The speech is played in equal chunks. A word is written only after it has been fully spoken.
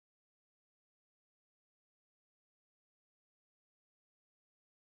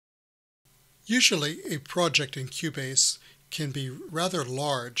Usually a project in Cubase can be rather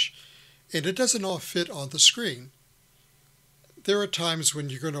large and it doesn't all fit on the screen. There are times when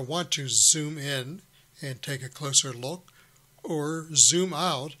you're going to want to zoom in and take a closer look or zoom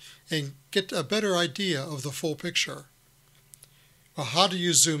out and get a better idea of the full picture. Well, how do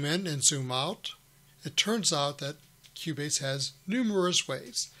you zoom in and zoom out? It turns out that Cubase has numerous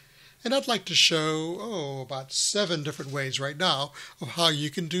ways. And I'd like to show, about 7 different ways right now of how you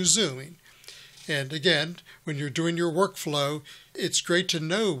can do zooming. And again, when you're doing your workflow, it's great to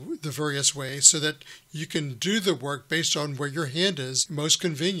know the various ways so that you can do the work based on where your hand is most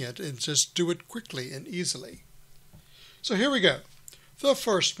convenient and just do it quickly and easily. So here we go. The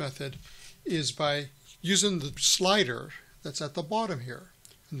first method is by using the slider that's at the bottom here.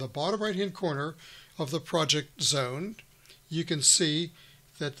 In the bottom right-hand corner of the project zone, you can see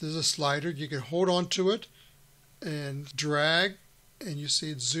that there's a slider. You can hold on to it and drag, and you see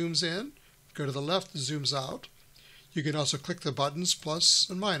it zooms in. Go to the left, it zooms out. You can also click the buttons plus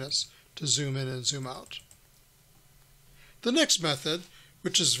and minus to zoom in and zoom out. The next method,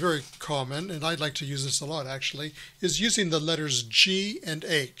 which is very common, and I like to use this a lot actually, is using the letters G and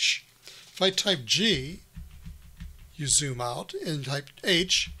H. If I type G, you zoom out, and type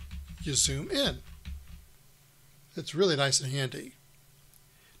H, you zoom in. It's really nice and handy.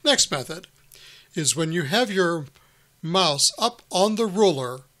 Next method is when you have your mouse up on the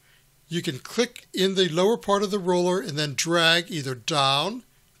ruler, you can click in the lower part of the ruler and then drag either down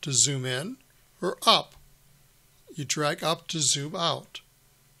to zoom in or up. You drag up to zoom out.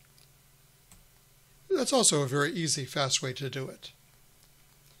 That's also a very easy, fast way to do it.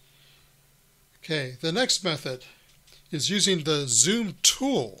 Okay, the next method is using the zoom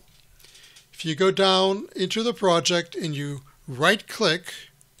tool. If you go down into the project and you right-click,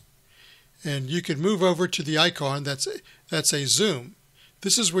 and you can move over to the icon that's a zoom.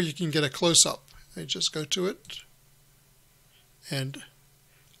 This is where you can get a close-up. I just go to it, and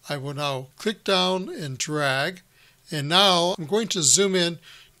I will now click down and drag, and now I'm going to zoom in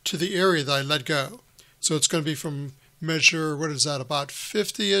to the area that I let go. So it's going to be from measure, what is that, about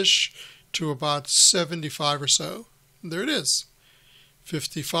 50-ish to about 75 or so. And there it is,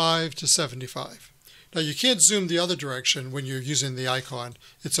 55 to 75. Now you can't zoom the other direction when you're using the icon.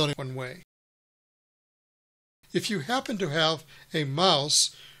 It's only one way. If you happen to have a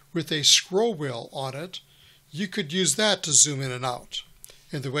mouse with a scroll wheel on it, you could use that to zoom in and out.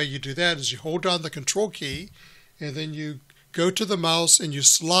 And the way you do that is you hold down the control key and then you go to the mouse and you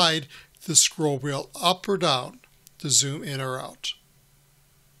slide the scroll wheel up or down to zoom in or out.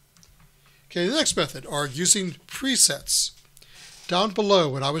 Okay, the next method are using presets. Down below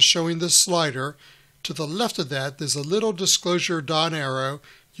when I was showing this slider, to the left of that there's a little disclosure down arrow.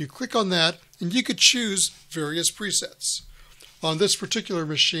 You click on that and you could choose various presets. On this particular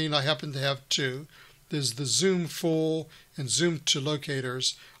machine I happen to have 2. There's the zoom full and zoom to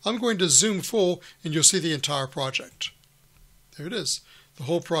locators. I'm going to zoom full and you'll see the entire project. There it is. The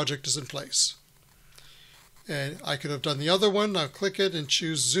whole project is in place. And I could have done the other one. I'll click it and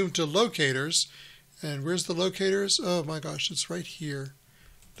choose zoom to locators. And where's the locators? Oh my gosh, it's right here.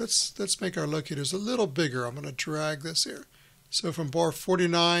 Let's make our locators a little bigger. I'm going to drag this here. So from bar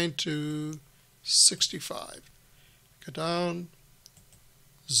 49 to 65. Go down,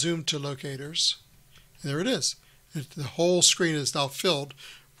 zoom to locators. And there it is. The whole screen is now filled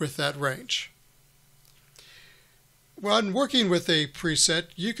with that range. When working with a preset,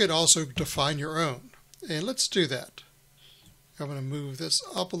 you could also define your own. And let's do that. I'm going to move this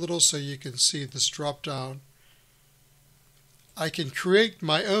up a little so you can see this drop down. I can create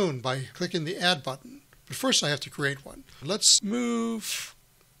my own by clicking the Add button. But first I have to create one. Let's move,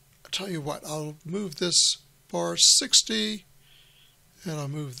 I'll tell you what, I'll move this bar 60 and I'll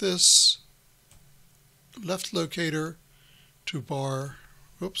move this left locator to bar,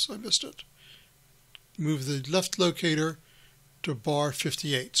 oops, I missed it. Move the left locator to bar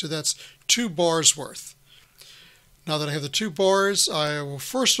 58. So that's 2 bars worth. Now that I have the 2 bars, I will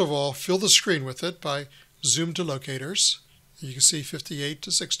first of all fill the screen with it by zoom to locators. You can see 58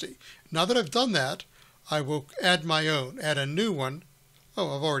 to 60. Now that I've done that, I will add my own, add a new one.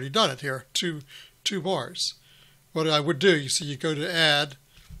 Oh, I've already done it here, two bars. What I would do, you see, you go to add,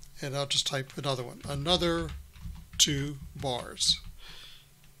 and I'll just type another one, another 2 bars.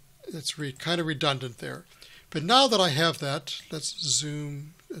 It's kind of redundant there. But now that I have that, let's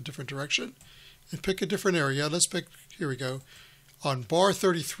zoom a different direction and pick a different area. Let's pick, here we go, on bar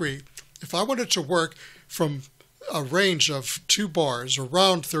 33. If I wanted to work from a range of 2 bars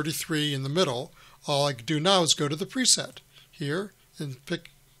around 33 in the middle, all I can do now is go to the preset here and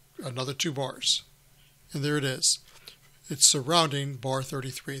pick another 2 bars. And there it is. It's surrounding bar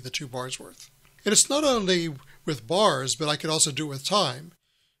 33, the 2 bars worth. And it's not only with bars, but I can also do it with time.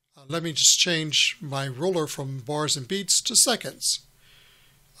 Let me just change my ruler from bars and beats to seconds.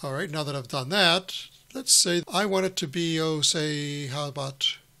 All right, now that I've done that, let's say I want it to be, say, how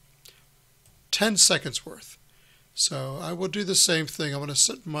about 10 seconds worth. So I will do the same thing. I want to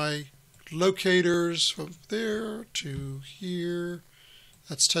set my locators from there to here.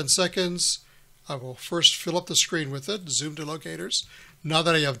 That's 10 seconds. I will first fill up the screen with it, zoom to locators. Now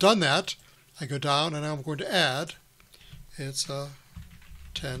that I have done that, I go down and I'm going to add. It's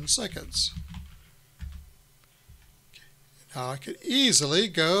 10 seconds. Okay. Now I could easily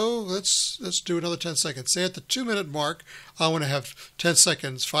go, let's do another 10 seconds. Say at the 2-minute mark, I want to have 10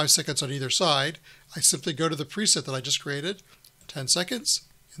 seconds, 5 seconds on either side. I simply go to the preset that I just created, 10 seconds,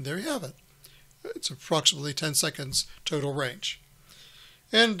 and there you have it. It's approximately 10 seconds total range.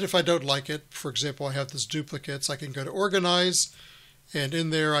 And if I don't like it, for example, I have this duplicates, I can go to organize, and in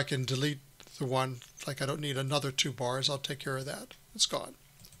there I can delete the one, like I don't need another 2 bars, I'll take care of that. It's gone.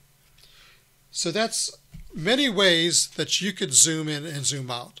 So that's many ways that you could zoom in and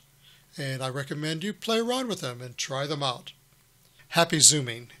zoom out. And I recommend you play around with them and try them out. Happy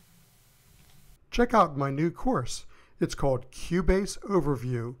zooming. Check out my new course. It's called Cubase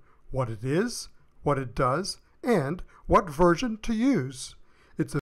Overview, what it is, what it does, and what version to use.